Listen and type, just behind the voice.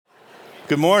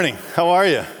Good morning. How are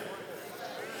you?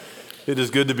 It is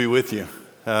good to be with you.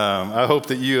 I hope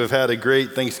that you have had a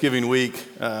great Thanksgiving week.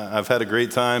 I've had a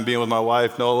great time being with my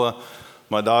wife, Nola,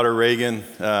 my daughter, Reagan.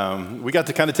 We got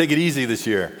to kind of take it easy this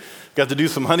year. Got to do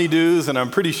some honeydews, and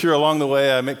I'm pretty sure along the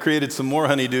way I created some more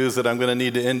honeydews that I'm going to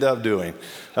need to end up doing.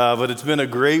 But it's been a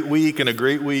great week and a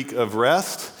great week of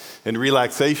rest and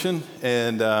relaxation,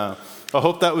 and I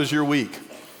hope that was your week.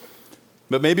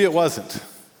 But maybe it wasn't.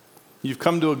 You've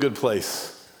come to a good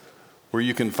place where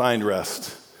you can find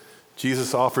rest.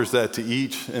 Jesus offers that to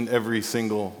each and every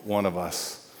single one of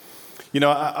us. You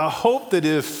know, I hope that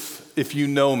if you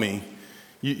know me,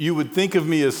 you would think of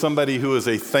me as somebody who is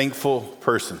a thankful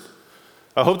person.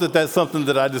 I hope that that's something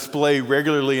that I display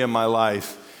regularly in my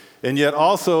life. And yet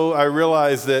also I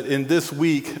realize that in this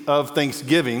week of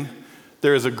Thanksgiving,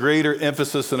 there is a greater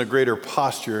emphasis and a greater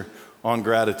posture on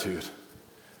gratitude.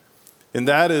 And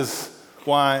that is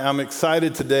why I'm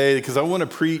excited today, because I want to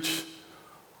preach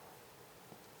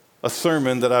a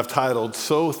sermon that I've titled,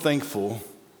 So Thankful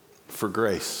for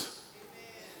Grace.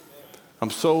 I'm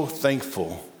so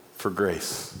thankful for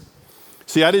grace.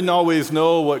 See, I didn't always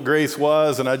know what grace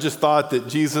was, and I just thought that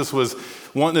Jesus was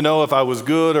wanting to know if I was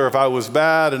good or if I was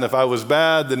bad, and if I was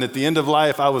bad, then at the end of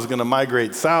life, I was going to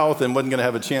migrate south and wasn't going to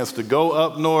have a chance to go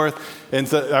up north. And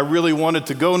so I really wanted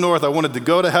to go north. I wanted to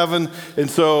go to heaven, and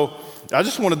so I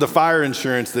just wanted the fire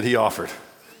insurance that he offered,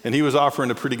 and he was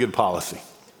offering a pretty good policy.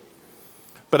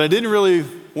 But I didn't really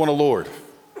want a Lord.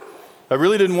 I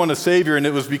really didn't want a Savior, and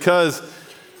it was because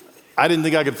I didn't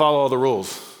think I could follow all the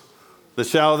rules. The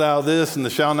shall thou this and the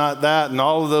shall not that and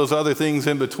all of those other things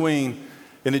in between,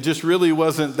 and it just really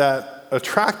wasn't that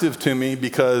attractive to me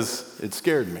because it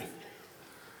scared me,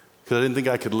 because I didn't think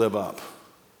I could live up.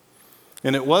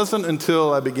 And it wasn't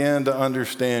until I began to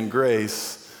understand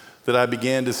grace that I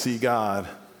began to see God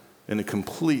in a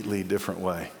completely different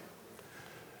way.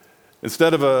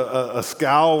 Instead of a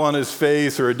scowl on his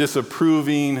face or a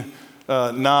disapproving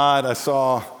nod, I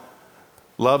saw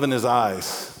love in his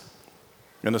eyes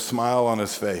and a smile on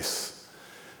his face.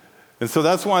 And so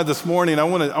that's why this morning I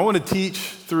want to teach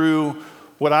through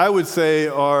what I would say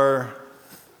are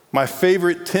my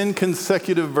favorite 10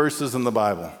 consecutive verses in the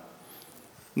Bible.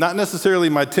 Not necessarily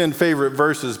my 10 favorite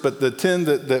verses, but the 10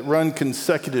 that run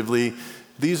consecutively.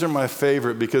 These are my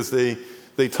favorite because they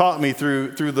taught me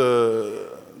through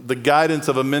the guidance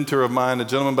of a mentor of mine, a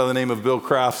gentleman by the name of Bill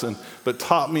Crafson, but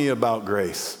taught me about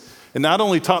grace. And not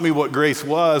only taught me what grace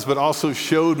was, but also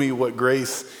showed me what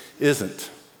grace isn't.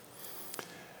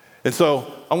 And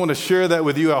so I want to share that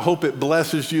with you. I hope it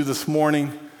blesses you this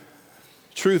morning.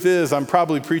 Truth is, I'm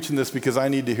probably preaching this because I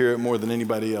need to hear it more than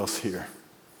anybody else here.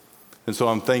 And so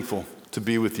I'm thankful to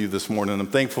be with you this morning. I'm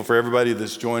thankful for everybody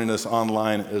that's joining us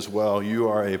online as well. You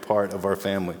are a part of our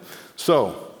family.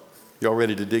 So, y'all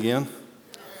ready to dig in?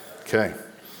 Okay.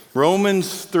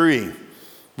 Romans 3,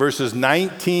 verses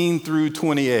 19 through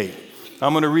 28.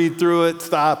 I'm going to read through it,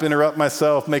 stop, interrupt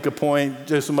myself, make a point,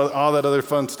 do all that other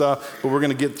fun stuff, but we're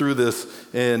going to get through this,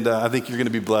 and I think you're going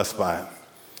to be blessed by it.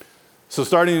 So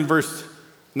starting in verse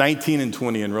 19 and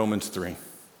 20 in Romans 3,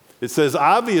 it says,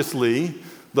 obviously,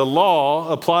 the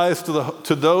law applies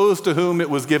to those to whom it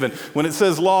was given. When it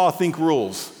says law, think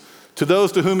rules. To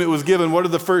those to whom it was given, what are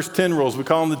the first 10 rules? We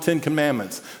call them the 10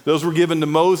 Commandments. Those were given to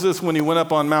Moses when he went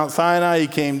up on Mount Sinai. He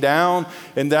came down,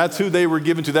 and that's who they were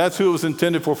given to. That's who it was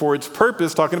intended for. For its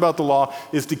purpose, talking about the law,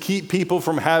 is to keep people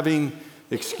from having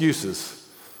excuses.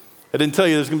 I didn't tell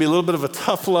you there's going to be a little bit of a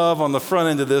tough love on the front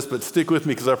end of this, but stick with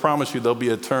me because I promise you there'll be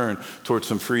a turn towards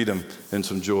some freedom and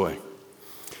some joy.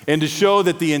 And to show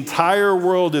that the entire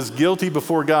world is guilty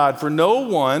before God, for no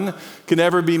one can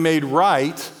ever be made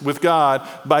right with God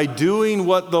by doing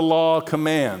what the law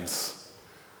commands.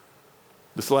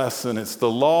 This last sentence, the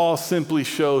law simply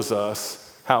shows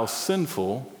us how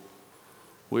sinful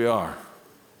we are.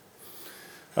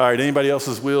 All right, anybody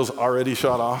else's wheels already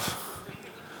shot off?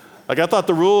 Like I thought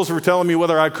the rules were telling me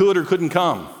whether I could or couldn't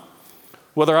come,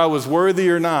 whether I was worthy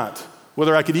or not,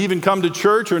 whether I could even come to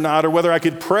church or not, or whether I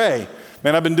could pray.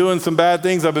 Man, I've been doing some bad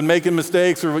things. I've been making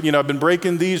mistakes, or I've been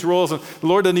breaking these rules, and the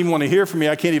Lord doesn't even want to hear from me.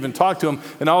 I can't even talk to him.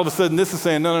 And all of a sudden, this is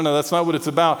saying, no, that's not what it's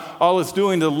about. All it's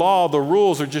doing, the law, the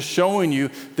rules are just showing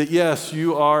you that, yes,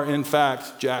 you are, in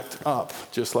fact, jacked up,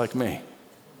 just like me.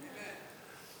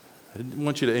 I didn't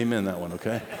want you to amen that one,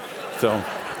 okay? So,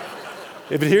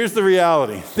 here's the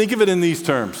reality. Think of it in these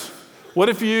terms. What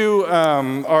if you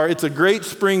it's a great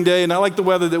spring day, not like the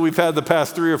weather that we've had the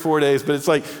past 3 or 4 days, but it's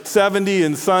like 70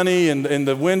 and sunny and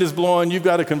the wind is blowing, you've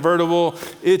got a convertible,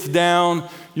 it's down,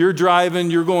 you're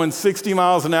driving, you're going 60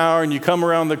 miles an hour and you come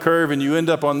around the curve and you end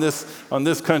up on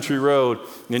this country road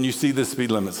and you see this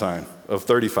speed limit sign of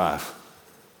 35.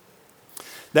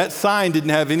 That sign didn't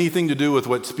have anything to do with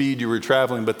what speed you were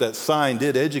traveling, but that sign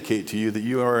did educate to you that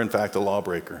you are, in fact, a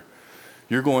lawbreaker.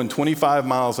 You're going 25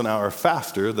 miles an hour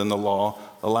faster than the law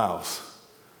allows.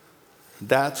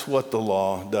 That's what the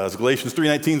law does. Galatians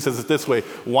 3:19 says it this way: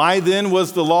 why then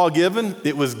was the law given?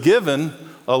 It was given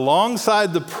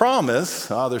alongside the promise,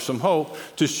 there's some hope,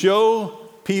 to show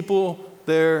people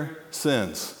their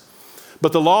sins.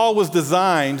 But the law was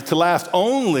designed to last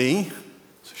only,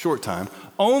 it's a short time,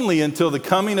 only until the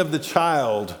coming of the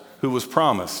child who was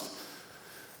promised.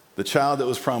 The child that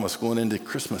was promised going into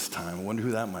Christmas time. I wonder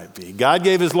who that might be. God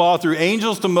gave his law through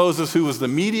angels to Moses, who was the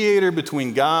mediator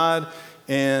between God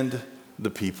and the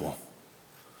people.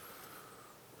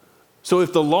 So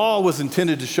if the law was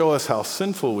intended to show us how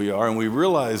sinful we are, and we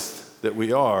realize that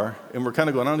we are, and we're kind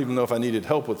of going, I don't even know if I needed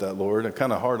help with that, Lord. I'm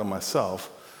kind of hard on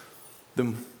myself.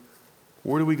 Then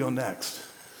where do we go next?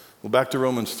 Well, back to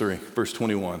Romans 3, verse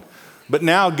 21. But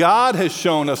now God has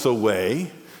shown us a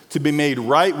way to be made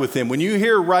right with him. When you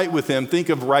hear right with him, think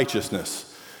of righteousness.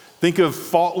 Think of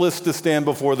faultless to stand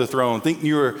before the throne. Think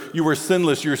you were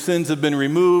sinless. Your sins have been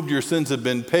removed. Your sins have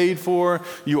been paid for.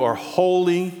 You are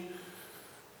holy.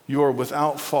 You are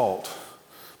without fault.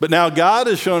 But now God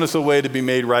has shown us a way to be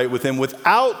made right with him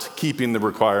without keeping the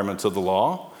requirements of the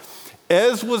law,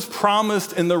 as was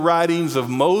promised in the writings of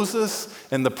Moses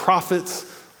and the prophets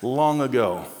long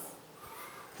ago.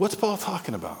 What's Paul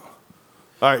talking about?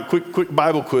 All right, quick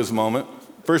Bible quiz moment.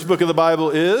 First book of the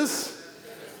Bible is?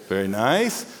 Very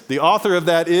nice. The author of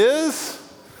that is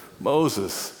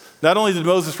Moses. Not only did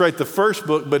Moses write the first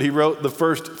book, but he wrote the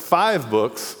first 5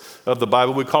 books of the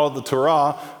Bible. We call it the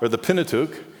Torah, or the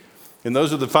Pentateuch. And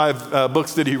those are the 5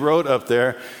 books that he wrote up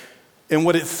there. And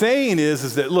what it's saying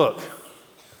is that, look,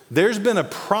 there's been a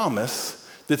promise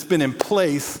that's been in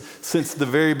place since the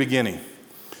very beginning.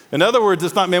 In other words,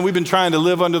 it's not, man, we've been trying to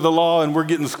live under the law and we're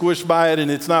getting squished by it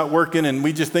and it's not working and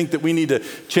we just think that we need to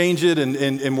change it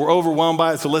and we're overwhelmed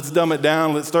by it, so let's dumb it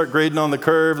down, let's start grading on the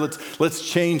curve, let's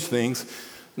change things.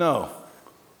 No,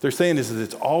 they're saying is that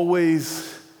it's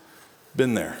always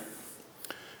been there.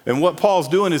 And what Paul's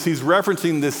doing is he's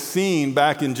referencing this scene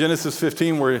back in Genesis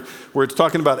 15 where it's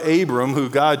talking about Abram, who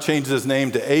God changed his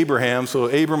name to Abraham. So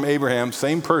Abraham,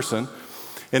 same person.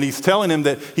 And he's telling him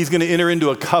that he's going to enter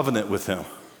into a covenant with him.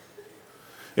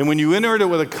 And when you enter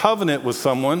into a covenant with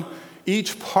someone,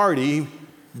 each party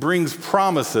brings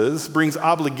promises, brings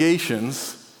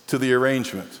obligations to the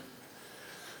arrangement.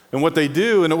 And what they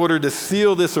do in order to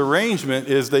seal this arrangement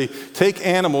is they take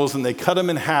animals and they cut them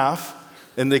in half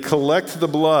and they collect the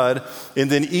blood, and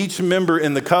then each member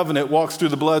in the covenant walks through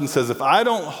the blood and says, if I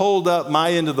don't hold up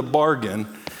my end of the bargain,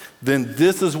 then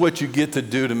this is what you get to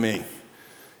do to me.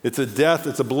 It's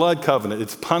a blood covenant.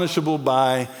 It's punishable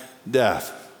by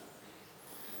death.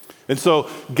 And so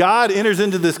God enters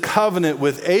into this covenant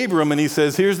with Abram and he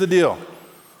says, here's the deal.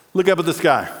 Look up at the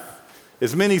sky.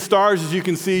 As many stars as you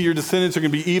can see, your descendants are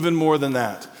going to be even more than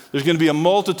that. There's going to be a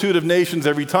multitude of nations,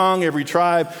 every tongue, every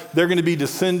tribe. They're going to be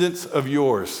descendants of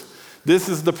yours. This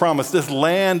is the promise, this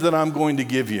land that I'm going to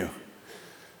give you.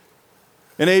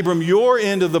 And Abram, your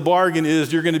end of the bargain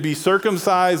is you're going to be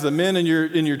circumcised. The men in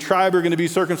your tribe are going to be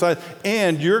circumcised.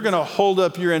 And you're going to hold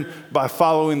up your end by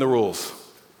following the rules,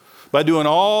 by doing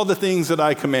all the things that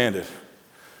I commanded.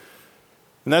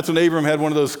 And that's when Abram had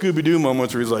one of those Scooby-Doo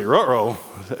moments where he's like, ruh-roh,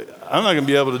 I'm not going to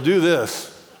be able to do this.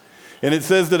 And it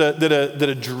says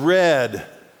that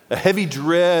a heavy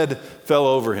dread fell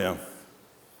over him,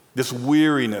 this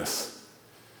weariness.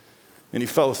 And he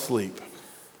fell asleep.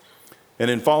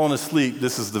 And in falling asleep,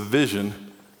 this is the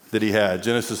vision that he had.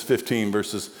 Genesis 15,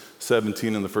 verses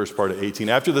 17 and the first part of 18.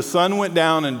 After the sun went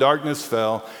down and darkness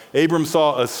fell, Abram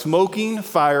saw a smoking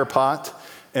fire pot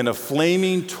and a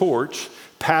flaming torch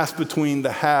pass between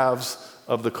the halves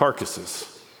of the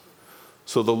carcasses.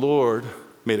 So the Lord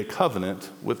made a covenant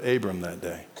with Abram that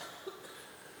day.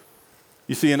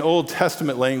 You see, in Old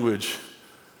Testament language,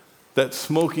 that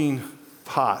smoking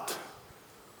pot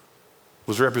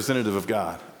was representative of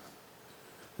God.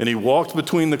 And he walked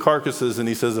between the carcasses and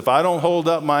he says, if I don't hold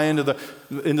up my end of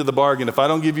the bargain, if I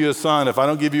don't give you a son, if I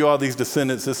don't give you all these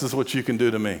descendants, this is what you can do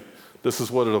to me. This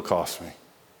is what it'll cost me.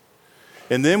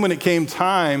 And then when it came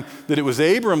time that it was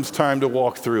Abram's time to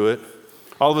walk through it,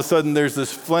 all of a sudden there's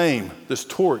this flame, this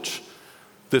torch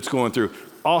that's going through,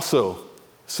 also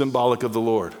symbolic of the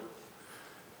Lord.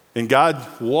 And God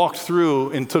walked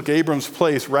through and took Abram's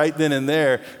place right then and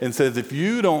there and says, if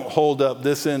you don't hold up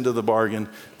this end of the bargain,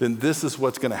 then this is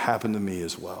what's going to happen to me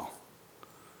as well.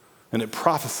 And it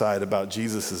prophesied about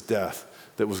Jesus' death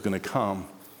that was going to come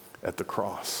at the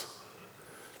cross.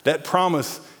 That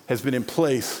promise has been in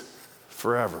place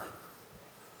forever.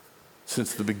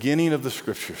 since the beginning of the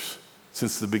scriptures,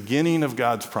 since the beginning of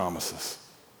God's promises.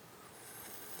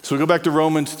 So we go back to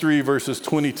Romans 3, verses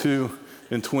 22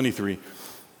 and 23.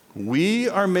 We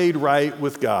are made right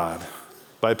with God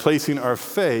by placing our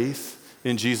faith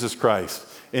in Jesus Christ.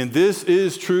 And this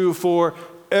is true for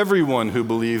everyone who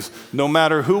believes, no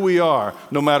matter who we are,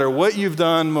 no matter what you've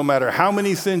done, no matter how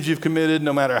many sins you've committed,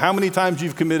 no matter how many times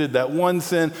you've committed that one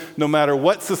sin, no matter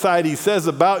what society says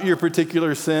about your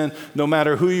particular sin, no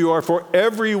matter who you are, for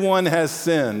everyone has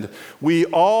sinned. We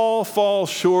all fall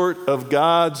short of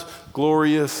God's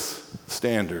glorious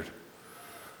standard.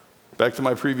 Back to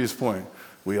my previous point,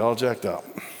 we all jacked up,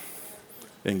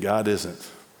 and God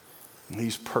isn't.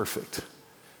 He's perfect,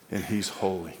 and he's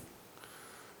holy.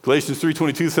 Galatians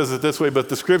 3:22 says it this way, but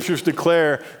the scriptures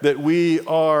declare that we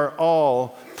are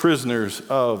all prisoners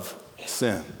of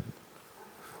sin.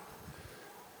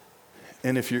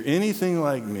 And if you're anything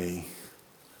like me,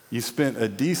 you spent a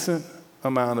decent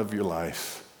amount of your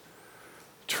life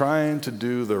trying to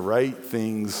do the right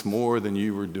things more than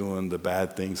you were doing the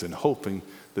bad things and hoping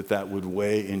that that would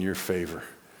weigh in your favor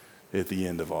at the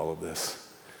end of all of this.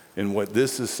 And what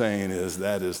this is saying is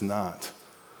that is not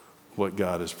what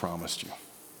God has promised you.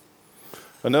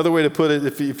 Another way to put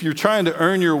it, if you're trying to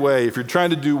earn your way, if you're trying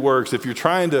to do works, if you're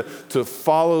trying to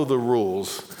follow the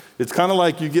rules, it's kind of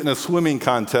like you get in a swimming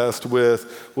contest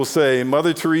with, we'll say,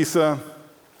 Mother Teresa,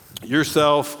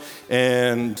 yourself,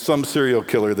 and some serial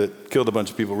killer that killed a bunch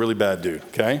of people, really bad dude,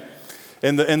 okay?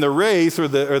 And the race or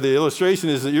the illustration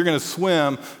is that you're going to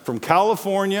swim from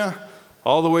California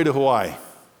all the way to Hawaii.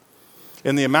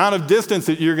 And the amount of distance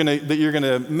that you're going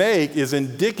to make is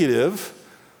indicative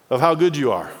of how good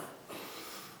you are.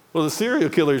 Well, the serial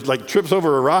killer like trips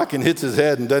over a rock and hits his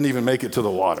head and doesn't even make it to the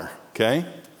water, okay?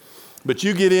 But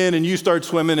you get in and you start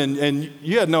swimming and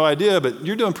you had no idea, but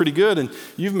you're doing pretty good and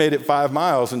you've made it 5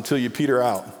 miles until you peter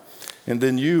out. And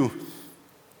then you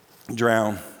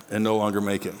drown and no longer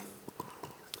make it.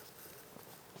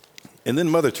 And then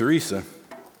Mother Teresa,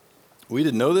 we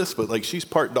didn't know this, but like she's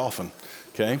part dolphin,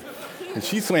 okay? And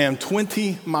she swam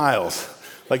 20 miles.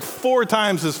 Like 4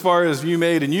 times as far as you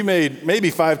made, and you made maybe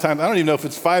 5 times. I don't even know if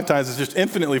it's 5 times. It's just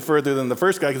infinitely further than the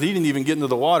first guy because he didn't even get into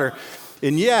the water.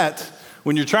 And yet,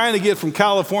 when you're trying to get from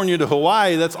California to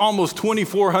Hawaii, that's almost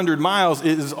 2,400 miles.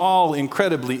 It is all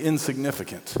incredibly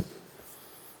insignificant.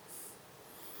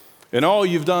 And all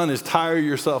you've done is tire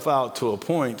yourself out to a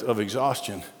point of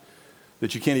exhaustion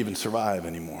that you can't even survive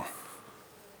anymore.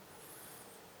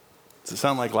 Does it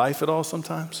sound like life at all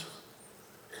sometimes?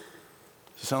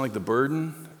 Does it sound like the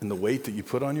burden and the weight that you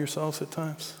put on yourselves at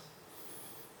times?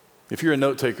 If you're a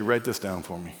note taker, write this down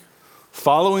for me.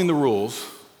 Following the rules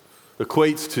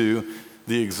equates to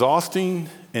the exhausting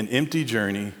and empty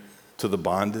journey to the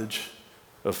bondage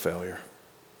of failure.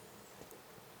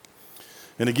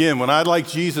 And again, when I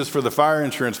liked Jesus for the fire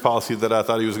insurance policy that I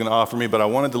thought he was going to offer me, but I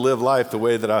wanted to live life the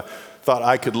way that I thought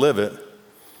I could live it,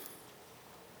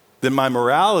 then my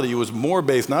morality was more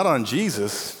based not on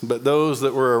Jesus, but those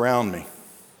that were around me.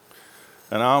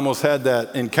 And I almost had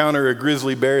that encounter a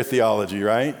grizzly bear theology,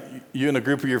 right? You and a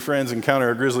group of your friends encounter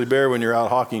a grizzly bear when you're out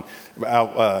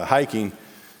hiking.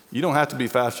 You don't have to be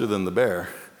faster than the bear.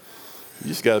 You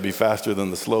just got to be faster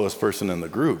than the slowest person in the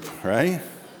group, right?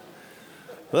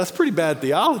 Well, that's pretty bad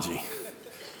theology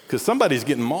because somebody's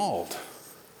getting mauled.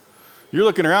 You're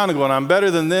looking around and going, I'm better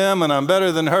than them, and I'm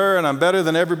better than her, and I'm better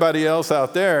than everybody else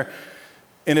out there.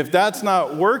 And if that's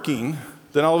not working,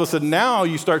 then all of a sudden now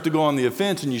you start to go on the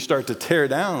offense and you start to tear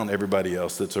down everybody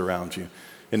else that's around you.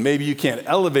 And maybe you can't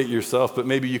elevate yourself, but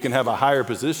maybe you can have a higher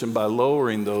position by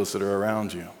lowering those that are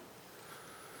around you.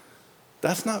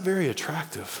 That's not very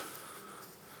attractive.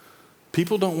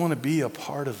 People don't want to be a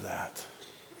part of that.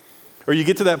 Or you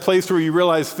get to that place where you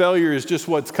realize failure is just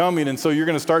what's coming, and so you're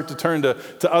going to start to turn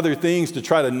to other things to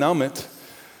try to numb it,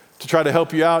 to try to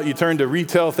help you out. You turn to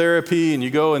retail therapy, and you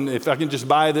go, and if I can just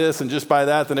buy this and just buy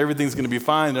that, then everything's going to be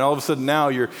fine. And all of a sudden now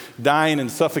you're dying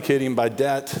and suffocating by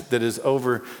debt that is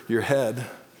over your head.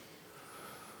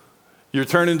 You're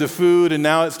turning to food, and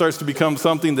now it starts to become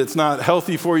something that's not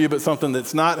healthy for you, but something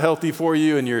that's not healthy for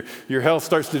you, and your health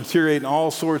starts to deteriorate in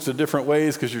all sorts of different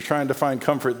ways because you're trying to find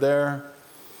comfort there.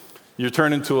 You're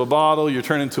turning to a bottle, you're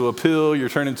turning to a pill, you're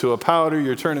turning to a powder,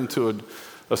 you're turning to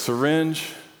a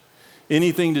syringe.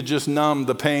 Anything to just numb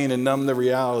the pain and numb the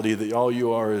reality that all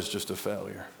you are is just a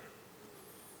failure.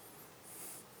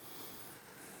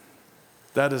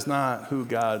 That is not who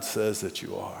God says that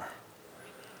you are.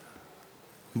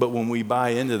 But when we buy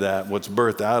into that, what's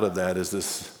birthed out of that is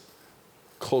this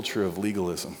culture of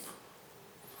legalism,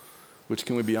 which,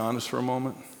 can we be honest for a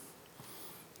moment?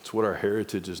 It's what our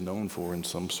heritage is known for in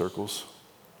some circles.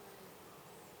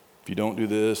 If you don't do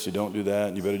this, you don't do that,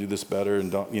 and you better do this better,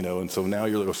 and don't, and so now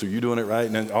you're like, oh, so you're doing it right,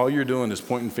 and then all you're doing is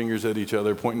pointing fingers at each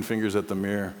other, pointing fingers at the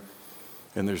mirror,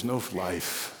 and there's no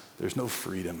life, there's no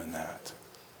freedom in that.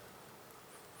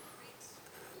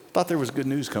 Thought there was good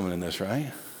news coming in this, right?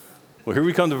 Well, here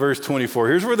we come to verse 24.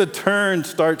 Here's where the turn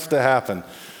starts to happen.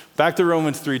 Back to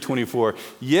Romans 3:24.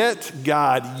 Yet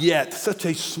God, yet, such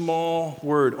a small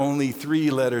word, only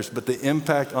 3 letters, but the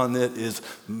impact on it is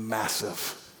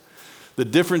massive. The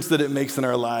difference that it makes in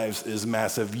our lives is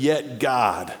massive. Yet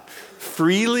God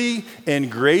freely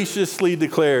and graciously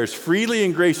declares, freely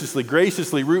and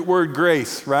graciously, root word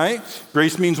grace, right?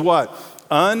 Grace means what?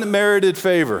 Unmerited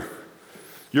favor.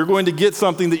 You're going to get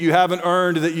something that you haven't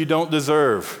earned, that you don't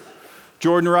deserve.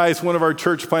 Jordan Rice, one of our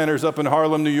church planters up in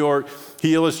Harlem, New York,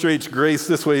 he illustrates grace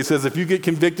this way. He says, if you get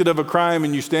convicted of a crime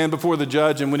and you stand before the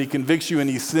judge, and when he convicts you and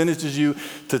he sentences you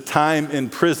to time in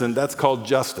prison, that's called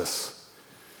justice.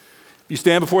 You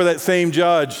stand before that same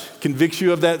judge, convicts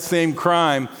you of that same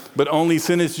crime, but only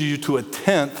sentences you to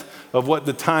 1/10 of what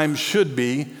the time should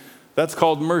be, that's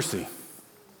called mercy.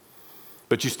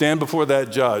 But you stand before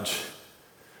that judge,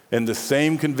 and the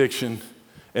same conviction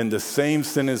and the same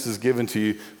sentence is given to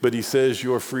you, but he says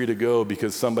you're free to go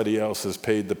because somebody else has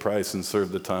paid the price and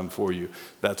served the time for you.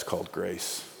 That's called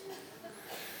grace.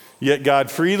 Yet God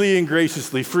freely and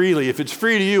graciously, if it's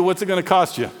free to you, what's it going to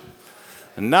cost you?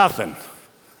 Nothing.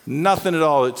 Nothing at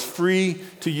all. It's free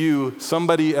to you.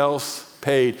 Somebody else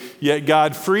paid. Yet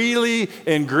God freely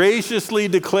and graciously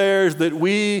declares that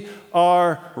we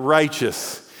are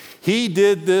righteous. He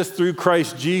did this through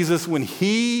Christ Jesus when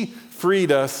he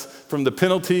freed us from the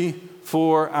penalty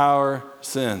for our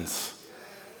sins.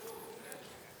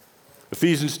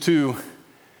 Ephesians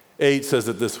 2:8 says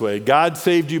it this way. God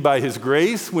saved you by his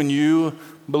grace when you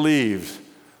believed.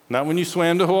 Not when you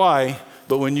swam to Hawaii,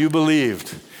 but when you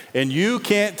believed. And you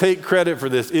can't take credit for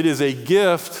this. It is a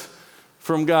gift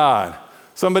from God.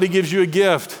 Somebody gives you a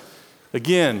gift.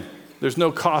 Again, there's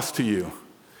no cost to you.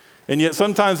 And yet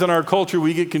sometimes in our culture,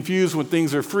 we get confused when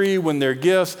things are free, when they're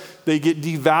gifts, they get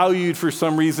devalued for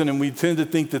some reason, and we tend to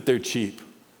think that they're cheap.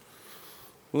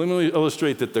 Well, let me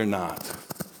illustrate that they're not.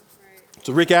 Right.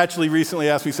 So Rick Atchley recently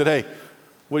asked me, he said, hey,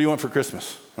 what do you want for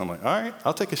Christmas? I'm like, all right,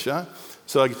 I'll take a shot.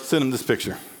 So I sent him this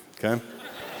picture, okay?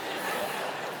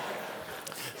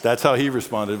 That's how he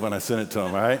responded when I sent it to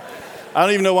him, all right? I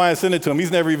don't even know why I sent it to him.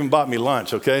 He's never even bought me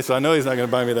lunch, okay? So I know he's not going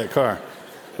to buy me that car.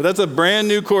 But that's a brand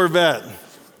new Corvette.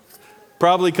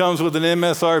 Probably comes with an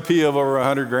MSRP of over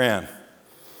 $100,000.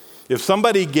 If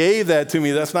somebody gave that to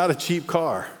me, that's not a cheap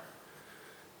car.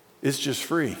 It's just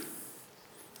free.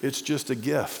 It's just a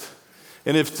gift.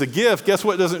 And if it's a gift, guess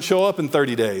what doesn't show up in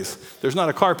 30 days? There's not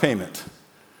a car payment.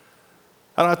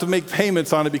 I don't have to make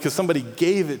payments on it because somebody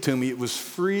gave it to me. It was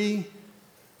free.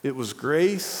 It was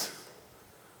grace.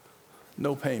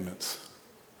 No payments.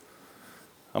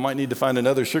 I might need to find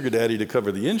another sugar daddy to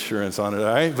cover the insurance on it,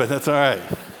 all right? But that's all right.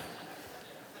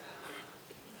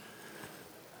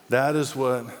 That is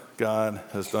what God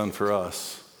has done for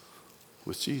us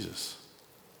with Jesus.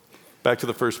 Back to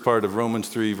the first part of Romans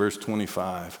 3, verse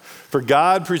 25. For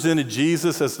God presented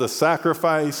Jesus as the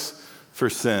sacrifice for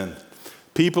sin.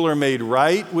 People are made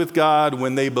right with God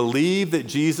when they believe that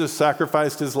Jesus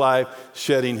sacrificed his life,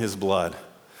 shedding his blood.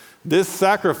 This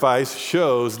sacrifice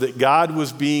shows that God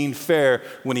was being fair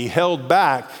when he held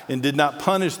back and did not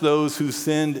punish those who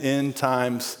sinned in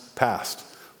times past.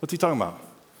 What's he talking about?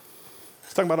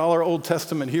 He's talking about all our Old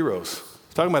Testament heroes.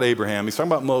 He's talking about Abraham. He's talking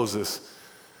about Moses,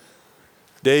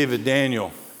 David,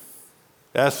 Daniel,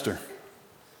 Esther,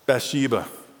 Bathsheba.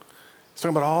 He's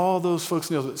talking about all those folks.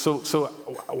 So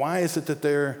why is it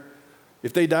that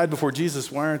if they died before Jesus,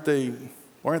 why aren't they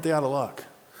out of luck?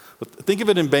 Think of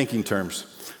it in banking terms.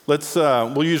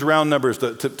 We'll use round numbers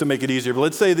to make it easier. But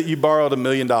let's say that you borrowed $1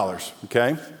 million,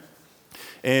 okay?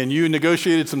 And you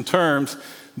negotiated some terms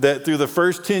that through the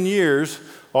first 10 years,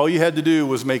 all you had to do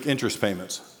was make interest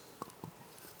payments.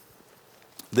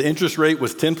 The interest rate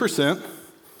was 10%.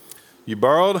 You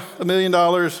borrowed $1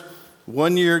 million.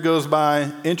 1 year goes by.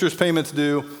 Interest payments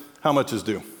due. How much is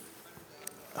due?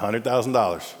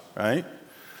 $100,000, right?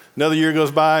 Another year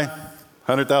goes by.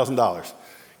 $100,000.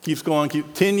 Keeps going.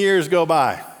 10 years go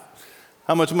by.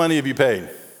 How much money have you paid?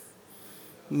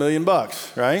 $1 million,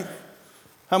 right?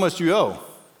 How much do you owe?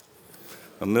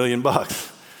 $1 million.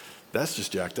 That's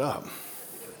just jacked up.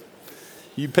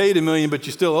 You paid $1 million, but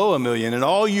you still owe $1 million, and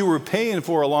all you were paying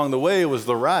for along the way was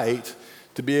the right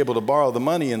to be able to borrow the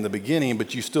money in the beginning,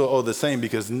 but you still owe the same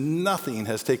because nothing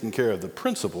has taken care of the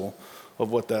principle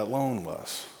of what that loan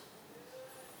was.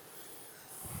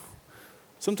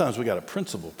 Sometimes we got a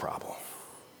principle problem.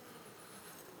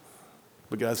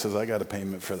 But God says, I got a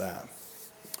payment for that.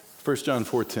 1 John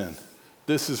 4:10.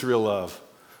 This is real love.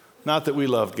 Not that we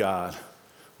loved God,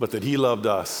 but that he loved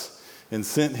us and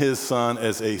sent his son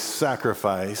as a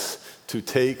sacrifice to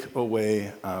take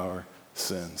away our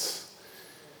sins.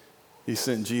 He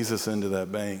sent Jesus into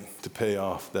that bank to pay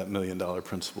off that $1 million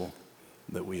principal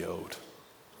that we owed.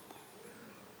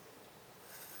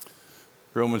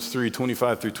 Romans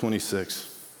 3:25-26.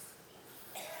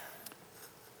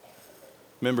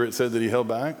 Remember it said that he held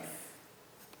back?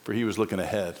 For he was looking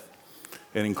ahead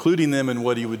and including them in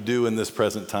what he would do in this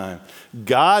present time.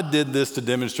 God did this to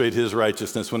demonstrate his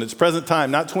righteousness when it's present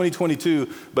time, not 2022,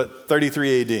 but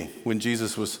 33 AD when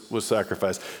Jesus was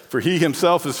sacrificed. For he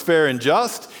himself is fair and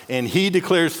just, and he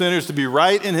declares sinners to be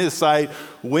right in his sight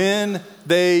when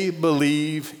they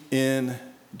believe in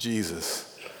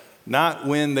Jesus, not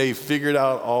when they figured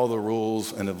out all the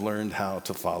rules and have learned how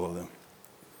to follow them.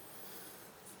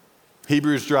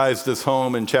 Hebrews drives this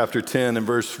home in chapter 10 and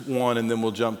verse 1, and then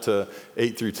we'll jump to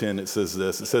 8 through 10. It says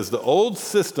this. It says, the old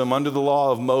system under the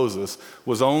law of Moses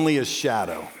was only a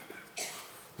shadow. It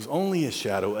was only a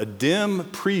shadow, a dim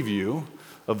preview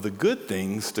of the good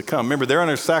things to come. Remember, they're on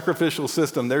a sacrificial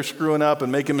system. They're screwing up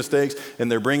and making mistakes, and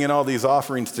they're bringing all these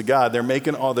offerings to God. They're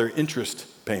making all their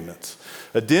interest payments.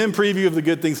 A dim preview of the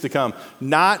good things to come,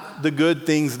 not the good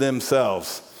things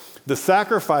themselves. The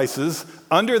sacrifices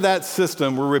under that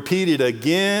system were repeated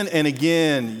again and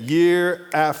again, year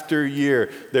after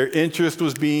year. Their interest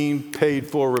was being paid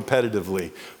for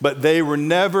repetitively, but they were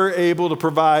never able to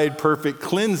provide perfect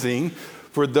cleansing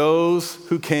for those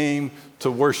who came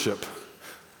to worship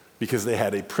because they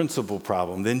had a principle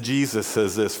problem. Then Jesus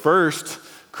says this. First,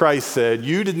 Christ said,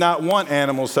 you did not want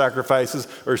animal sacrifices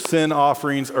or sin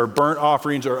offerings or burnt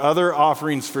offerings or other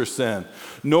offerings for sin,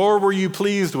 nor were you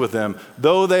pleased with them,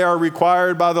 though they are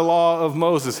required by the law of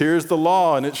Moses. Here's the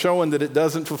law, and it's showing that it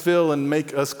doesn't fulfill and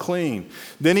make us clean.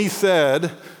 Then he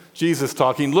said, Jesus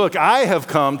talking, look, I have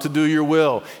come to do your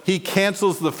will. He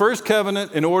cancels the first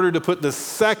covenant in order to put the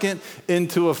second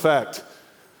into effect.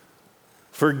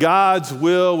 For God's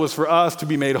will was for us to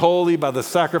be made holy by the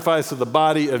sacrifice of the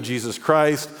body of Jesus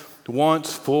Christ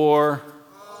once for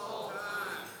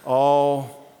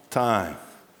all time.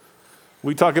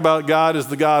 We talk about God as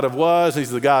the God of was, he's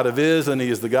the God of is, and he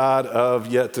is the God of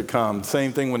yet to come.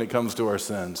 Same thing when it comes to our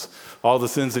sins. All the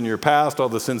sins in your past, all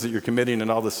the sins that you're committing,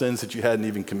 and all the sins that you hadn't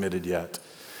even committed yet.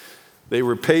 They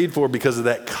were paid for because of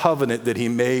that covenant that he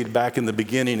made back in the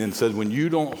beginning and said, when you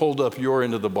don't hold up your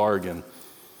end of the bargain,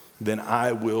 then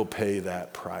I will pay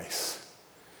that price.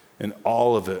 And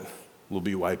all of it will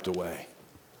be wiped away.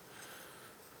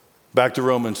 Back to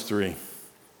Romans 3.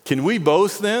 Can we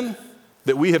boast then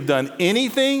that we have done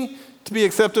anything to be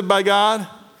accepted by God?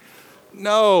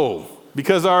 No,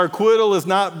 because our acquittal is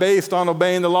not based on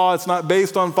obeying the law. It's not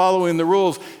based on following the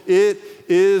rules. It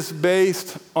is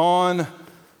based on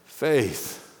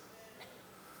faith.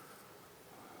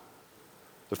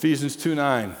 Ephesians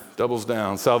 2:9 doubles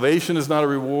down. Salvation is not a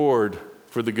reward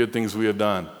for the good things we have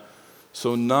done,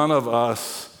 so none of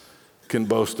us can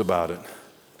boast about it.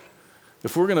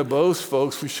 If we're going to boast,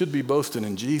 folks, we should be boasting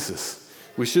in Jesus.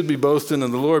 We should be boasting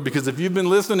in the Lord, because if you've been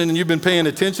listening and you've been paying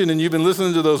attention and you've been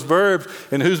listening to those verbs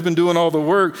and who's been doing all the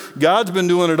work, God's been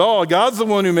doing it all. God's the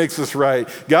one who makes us right.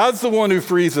 God's the one who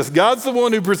frees us. God's the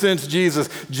one who presents Jesus.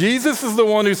 Jesus is the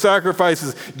one who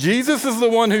sacrifices. Jesus is the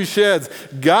one who sheds.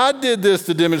 God did this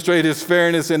to demonstrate his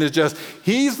fairness and his justice.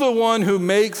 He's the one who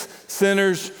makes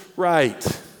sinners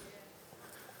right.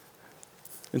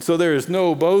 And so there is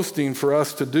no boasting for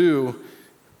us to do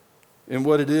in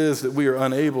what it is that we are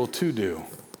unable to do.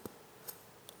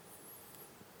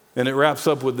 And it wraps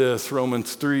up with this,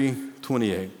 Romans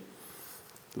 3:28,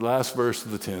 the last verse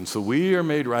of the 10. So we are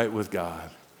made right with God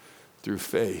through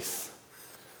faith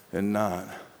and not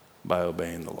by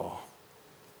obeying the law.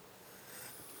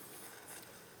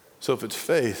 So if it's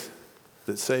faith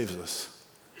that saves us,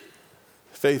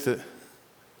 faith that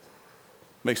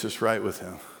makes us right with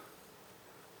him,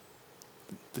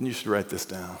 then you should write this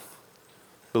down.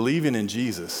 Believing in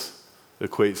Jesus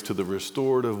equates to the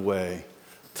restorative way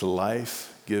to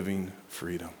life-giving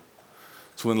freedom.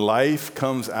 It's when life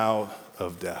comes out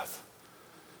of death,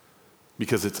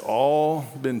 because it's all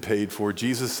been paid for.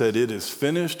 Jesus said it is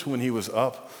finished when he was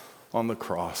up on the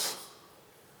cross.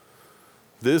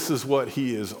 This is what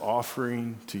he is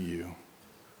offering to you.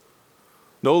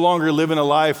 No longer living a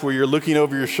life where you're looking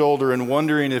over your shoulder and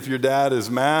wondering if your dad is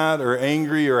mad or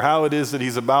angry or how it is that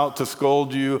he's about to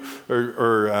scold you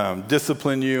or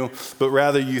discipline you, but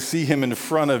rather you see him in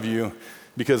front of you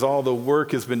because all the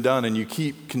work has been done, and you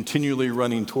keep continually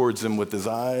running towards him with his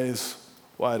eyes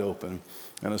wide open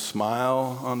and a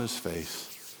smile on his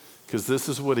face because this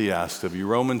is what he asks of you.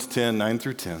 Romans 10, 9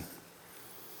 through 10.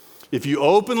 If you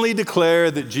openly declare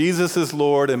that Jesus is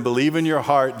Lord and believe in your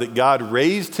heart that God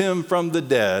raised him from the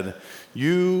dead,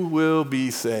 you will be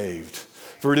saved.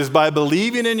 For it is by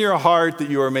believing in your heart that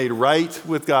you are made right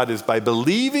with God. It is by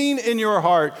believing in your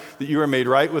heart that you are made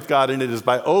right with God, and it is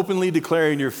by openly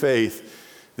declaring your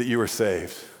faith that you are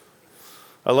saved.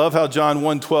 I love how John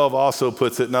 1:12 also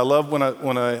puts it, and I love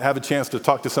when I have a chance to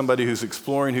talk to somebody who's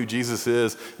exploring who Jesus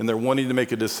is and they're wanting to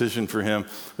make a decision for him.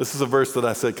 This is a verse that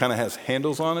I said kind of has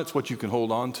handles on it. It's what you can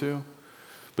hold on to.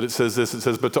 But it says this, it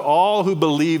says, but to all who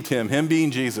believed him being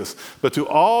Jesus, but to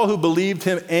all who believed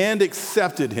him and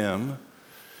accepted him,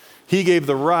 he gave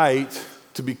the right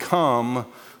to become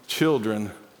children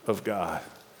of God.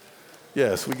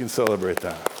 Yes, we can celebrate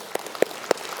that.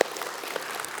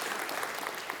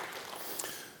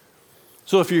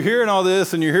 So if you're hearing all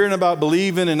this and you're hearing about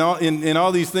believing and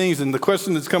all these things, and the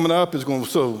question that's coming up is going,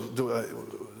 the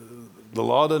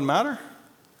law doesn't matter?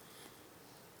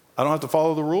 I don't have to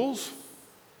follow the rules?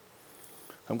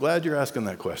 I'm glad you're asking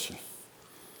that question,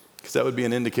 because that would be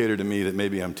an indicator to me that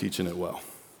maybe I'm teaching it well.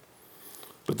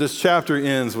 But this chapter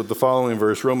ends with the following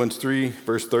verse, Romans 3,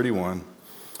 verse 31.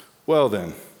 Well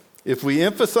then, if we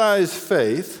emphasize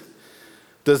faith,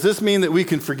 does this mean that we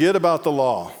can forget about the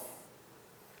law?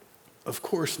 Of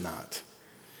course not.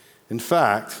 In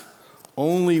fact,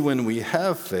 only when we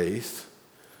have faith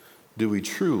do we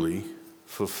truly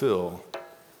fulfill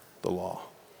the law.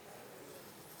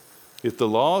 If the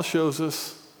law shows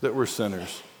us that we're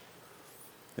sinners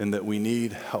and that we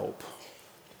need help,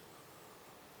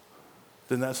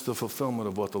 then that's the fulfillment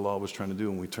of what the law was trying to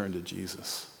do when we turn to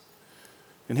Jesus.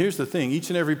 And here's the thing, each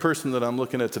and every person that I'm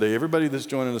looking at today, everybody that's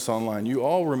joining us online, you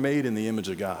all were made in the image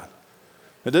of God.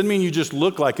 It doesn't mean you just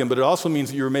look like him, but it also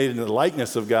means that you were made in the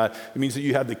likeness of God. It means that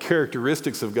you have the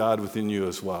characteristics of God within you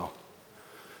as well.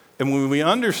 And when we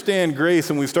understand grace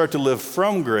and we start to live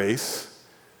from grace,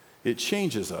 it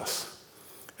changes us.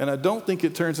 And I don't think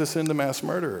it turns us into mass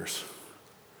murderers.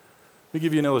 Let me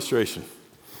give you an illustration.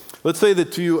 Let's say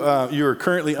that you are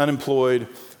currently unemployed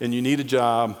and you need a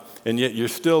job, and yet you're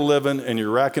still living and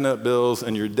you're racking up bills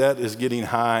and your debt is getting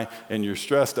high and you're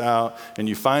stressed out, and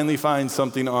you finally find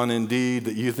something on Indeed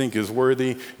that you think is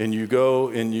worthy, and you go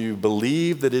and you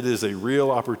believe that it is a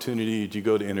real opportunity, and you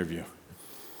go to interview.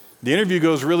 The interview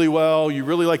goes really well. You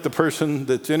really like the person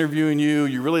that's interviewing you.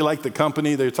 You really like the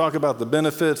company. They talk about the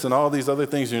benefits and all these other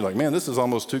things, and you're like, man, this is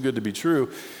almost too good to be true.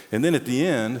 And then at the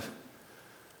end,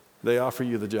 they offer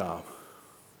you the job,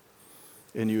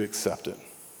 and you accept it.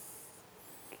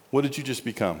 What did you just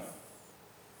become?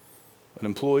 An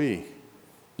employee.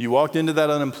 You walked into that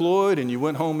unemployed and you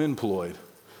went home employed.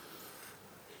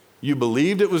 You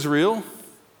believed it was real.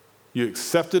 You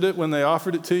accepted it when they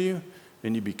offered it to you,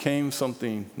 and you became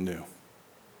something new.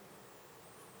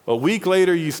 A week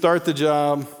later, you start the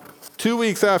job. 2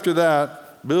 weeks after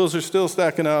that, bills are still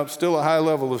stacking up, still a high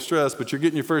level of stress, but you're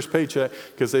getting your first paycheck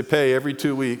because they pay every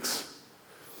 2 weeks.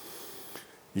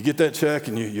 You get that check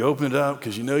and you open it up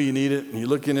because you know you need it, and you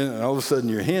look in it, and all of a sudden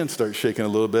your hands start shaking a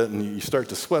little bit and you start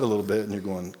to sweat a little bit, and you're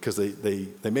going, because they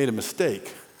made a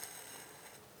mistake.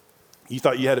 You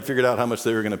thought you had it figured out how much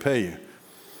they were going to pay you.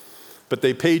 But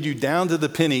they paid you down to the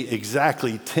penny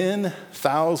exactly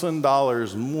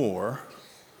 $10,000 more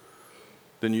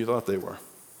than you thought they were.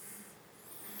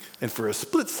 And for a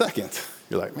split second,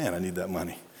 you're like, man, I need that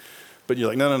money. But you're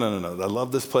like, no. I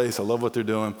love this place. I love what they're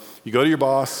doing. You go to your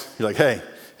boss. You're like, hey,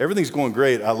 everything's going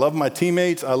great. I love my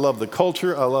teammates. I love the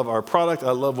culture. I love our product.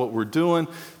 I love what we're doing.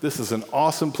 This is an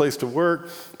awesome place to work,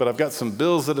 but I've got some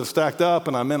bills that have stacked up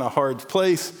and I'm in a hard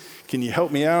place. Can you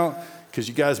help me out? Because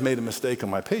you guys made a mistake on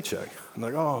my paycheck. I'm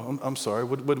like, oh, I'm sorry.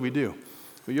 What did we do?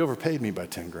 Well, you overpaid me by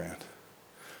 10 grand.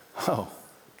 Oh.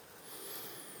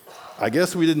 I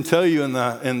guess we didn't tell you in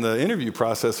the interview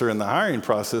process or in the hiring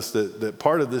process that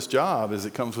part of this job is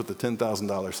it comes with a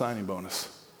 $10,000 signing bonus.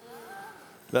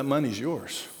 That money's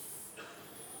yours.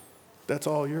 That's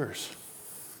all yours.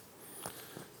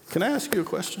 Can I ask you a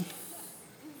question?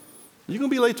 Are you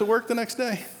going to be late to work the next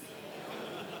day?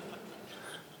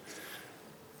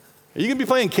 Are you going to be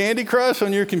playing Candy Crush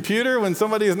on your computer when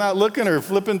somebody is not looking, or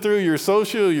flipping through your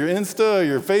social, your Insta,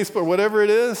 your Facebook, whatever it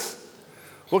is?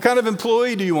 What kind of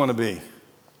employee do you want to be? You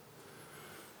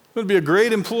want to be a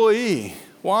great employee.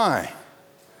 Why?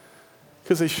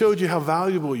 Because they showed you how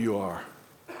valuable you are,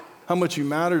 how much you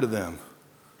matter to them.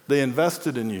 They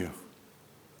invested in you.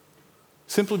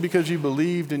 Simply because you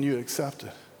believed and you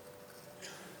accepted.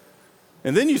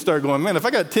 And then you start going, man, if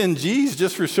I got 10 G's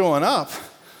just for showing up,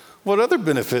 what other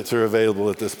benefits are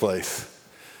available at this place?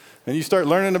 And you start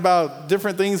learning about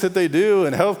different things that they do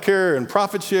and healthcare and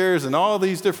profit shares and all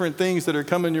these different things that are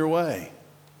coming your way.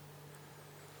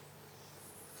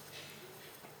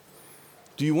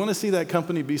 Do you want to see that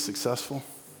company be successful?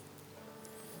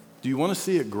 Do you want to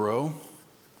see it grow?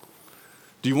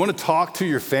 Do you want to talk to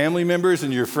your family members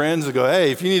and your friends and go,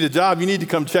 hey, if you need a job, you need to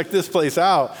come check this place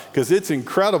out because it's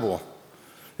incredible.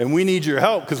 And we need your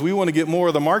help because we want to get more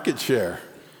of the market share.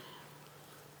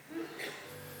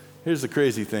 Here's the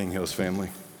crazy thing, Hills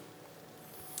family.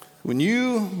 When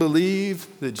you believe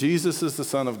that Jesus is the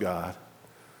Son of God,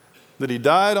 that he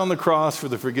died on the cross for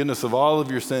the forgiveness of all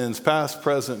of your sins, past,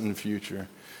 present, and future,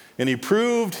 and he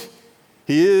proved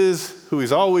he is who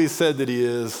he's always said that he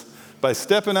is by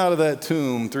stepping out of that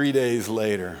tomb 3 days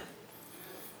later,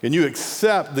 and you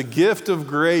accept the gift of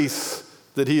grace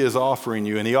that he is offering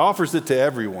you, and he offers it to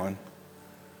everyone.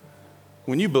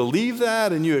 When you believe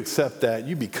that and you accept that,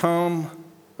 you become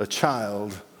a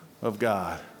child of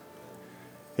God.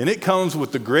 And it comes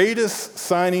with the greatest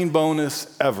signing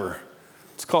bonus ever.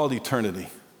 It's called eternity.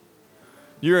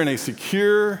 You're in a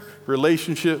secure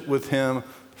relationship with him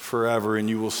forever, and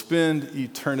you will spend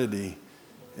eternity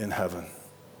in heaven.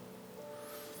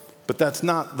 But that's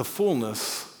not the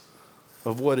fullness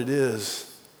of what it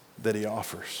is that he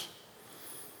offers.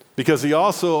 Because he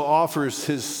also offers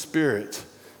his Spirit,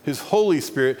 his Holy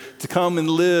Spirit, to come and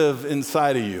live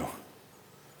inside of you.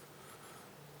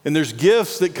 And there's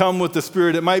gifts that come with the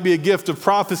Spirit. It might be a gift of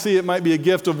prophecy. It might be a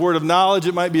gift of word of knowledge.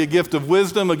 It might be a gift of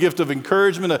wisdom, a gift of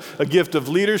encouragement, a gift of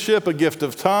leadership, a gift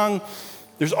of tongue.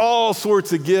 There's all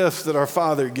sorts of gifts that our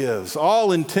Father gives,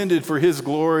 all intended for his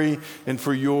glory and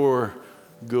for your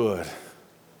good.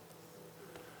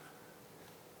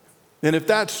 And if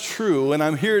that's true, and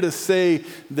I'm here to say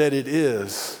that it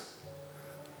is,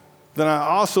 then I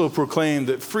also proclaim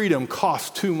that freedom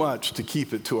costs too much to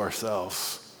keep it to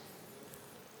ourselves.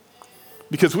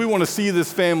 Because we want to see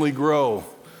this family grow.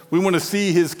 We want to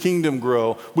see his kingdom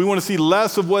grow. We want to see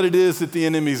less of what it is that the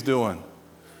enemy's doing.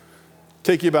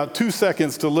 Take you about 2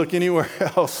 seconds to look anywhere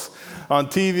else on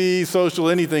TV, social,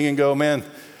 anything, and go, man,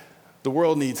 the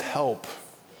world needs help.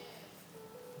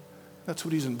 That's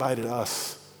what he's invited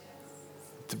us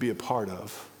to be a part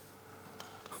of.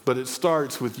 But it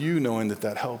starts with you knowing that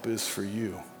that help is for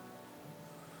you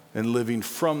and living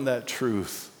from that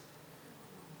truth.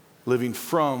 Living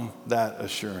from that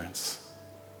assurance.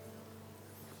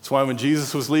 That's why when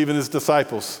Jesus was leaving his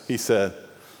disciples, he said,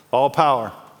 all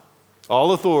power,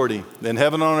 all authority in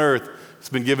heaven and on earth has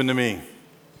been given to me.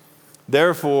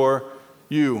 Therefore,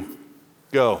 you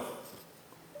go.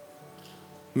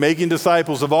 Making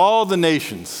disciples of all the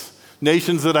nations,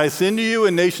 nations that I send to you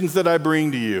and nations that I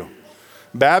bring to you.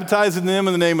 Baptizing them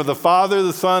in the name of the Father,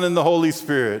 the Son, and the Holy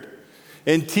Spirit.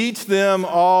 And teach them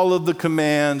all of the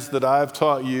commands that I've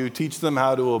taught you. Teach them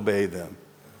how to obey them.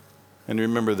 And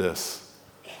remember this,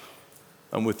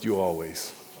 I'm with you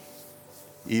always,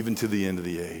 even to the end of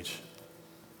the age.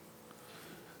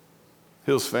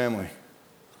 Hills family,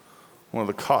 one of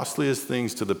the costliest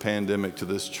things to the pandemic to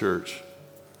this church,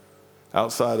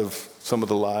 outside of some of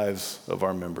the lives of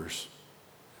our members,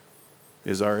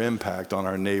 is our impact on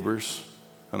our neighbors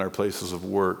and our places of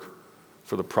work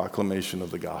for the proclamation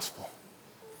of the gospel.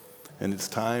 And it's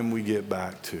time we get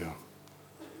back to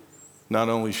not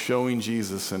only showing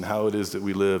Jesus and how it is that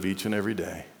we live each and every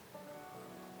day,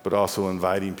 but also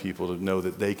inviting people to know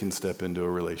that they can step into a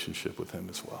relationship with him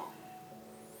as well.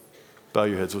 Bow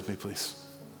your heads with me, please.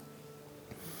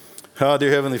 Oh,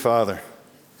 dear Heavenly Father,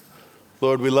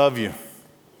 Lord, we love you.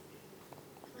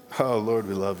 Oh, Lord,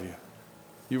 we love you.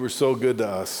 You were so good to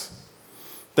us.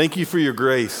 Thank you for your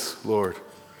grace, Lord.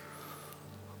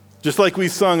 Just like we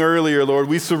sung earlier, Lord,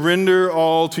 we surrender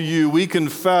all to you. We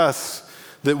confess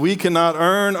that we cannot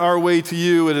earn our way to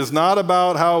you. It is not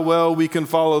about how well we can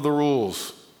follow the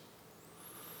rules,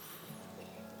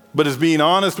 but it's being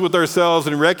honest with ourselves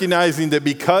and recognizing that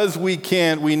because we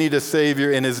can't, we need a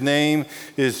Savior, and his name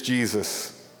is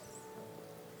Jesus.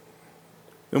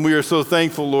 And we are so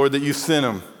thankful, Lord, that you sent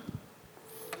him,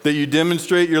 that you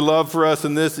demonstrate your love for us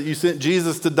in this, that you sent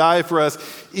Jesus to die for us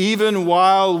even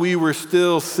while we were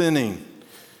still sinning,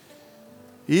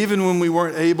 even when we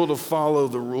weren't able to follow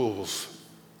the rules.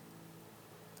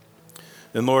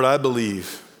 And Lord, I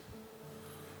believe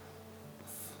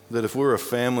that if we're a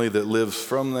family that lives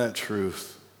from that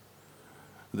truth,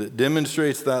 that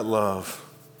demonstrates that love,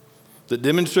 that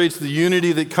demonstrates the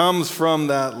unity that comes from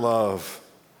that love,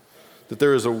 that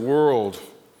there is a world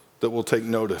that will take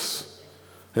notice.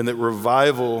 And that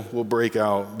revival will break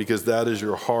out because that is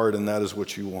your heart and that is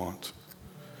what you want.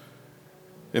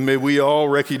 And may we all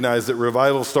recognize that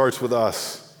revival starts with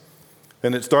us.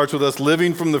 And it starts with us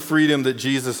living from the freedom that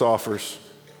Jesus offers.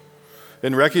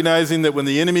 And recognizing that when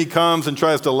the enemy comes and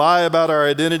tries to lie about our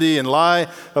identity and lie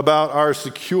about our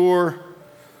secure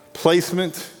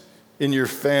placement in your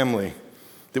family,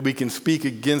 that we can speak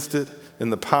against it in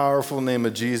the powerful name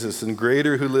of Jesus, and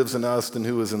greater who lives in us than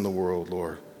who is in the world,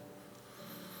 Lord.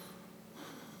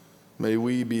 May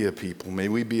we be a people. May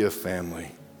we be a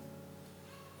family.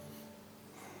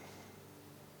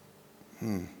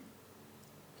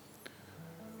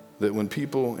 That when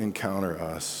people encounter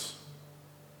us,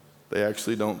 they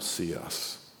actually don't see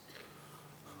us,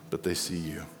 but they see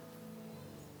you.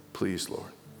 Please,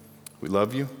 Lord. We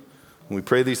love you, and we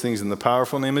pray these things in the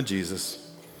powerful name of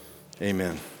Jesus.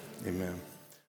 Amen. Amen.